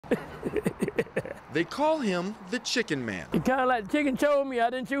They call him the Chicken Man. It kind of like the chicken chose me, I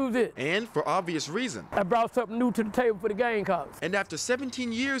didn't choose it. And for obvious reason. I brought something new to the table for the Gamecocks. And after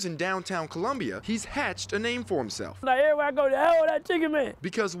 17 years in downtown Columbia, he's hatched a name for himself. Like everywhere I go, oh, that Chicken Man.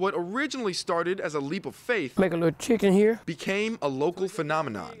 Because what originally started as a leap of faith Make a little chicken here. became a local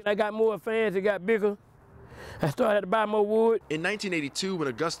phenomenon. I got more fans, it got bigger. I started to buy more wood. In 1982, in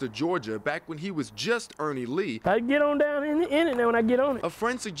Augusta, Georgia, back when he was just Ernie Lee, I get on down in it now when I get on it. a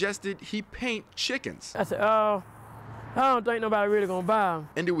friend suggested he paint chickens. I said, oh, I don't think nobody really gonna buy them.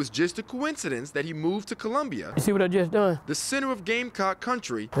 And it was just a coincidence that he moved to Columbia, You see what I just done? the center of Gamecock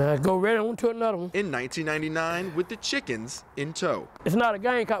country, Go right on to another one. in 1999 with the chickens in tow. It's not a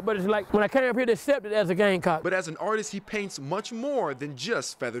Gamecock, but it's like when I came up here, they accepted it as a Gamecock. But as an artist, he paints much more than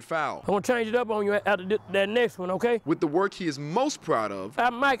just feathered fowl. I'm gonna change it up on you after that next one, okay? With the work he is most proud of I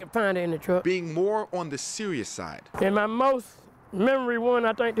might can find it in the truck. being more on the serious side, And my most memory one,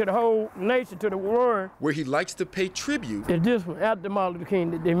 I think, to the whole nation, to the world, where he likes to pay tribute is this one, after Martin Luther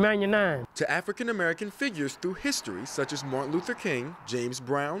King, the Emmanuel 9. to African-American figures through history, such as Martin Luther King, James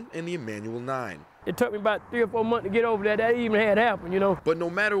Brown, and the Emmanuel 9. It took me about 3 or 4 months to get over that. That even had happened, you know. But no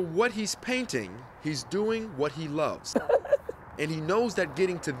matter what he's painting, he's doing what he loves. And he knows that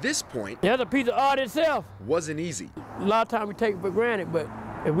getting to this point That's a piece of art itself. wasn't easy. A lot of times we take it for granted, but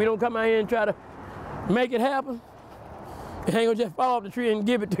if we don't come out here and try to make it happen, it ain't gonna just fall off the tree and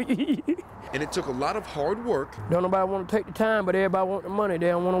give it to you. And it took a lot of hard work, Don't nobody want to take the time, but everybody want the money. They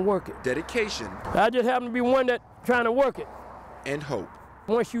don't want to work it. dedication, I just happen to be one that trying to work it. and hope.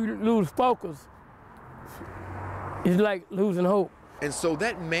 Once you lose focus, it's like losing hope. And so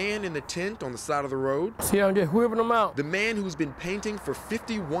that man in the tent on the side of the road, See, I'm just whipping them out. the man who's been painting for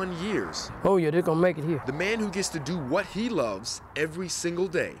 51 years, Oh yeah, they're gonna make it here. the man who gets to do what he loves every single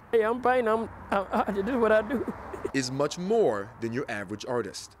day, Hey, I'm painting. This is what I do. is much more than your average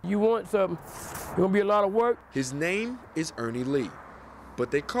artist. You want something, it's gonna be a lot of work. His name is Ernie Lee, but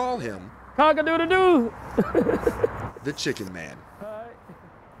they call him Cock-a-doodle-doo. the Chicken Man. All right.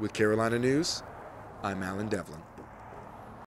 With Carolina News, I'm Alan Devlin.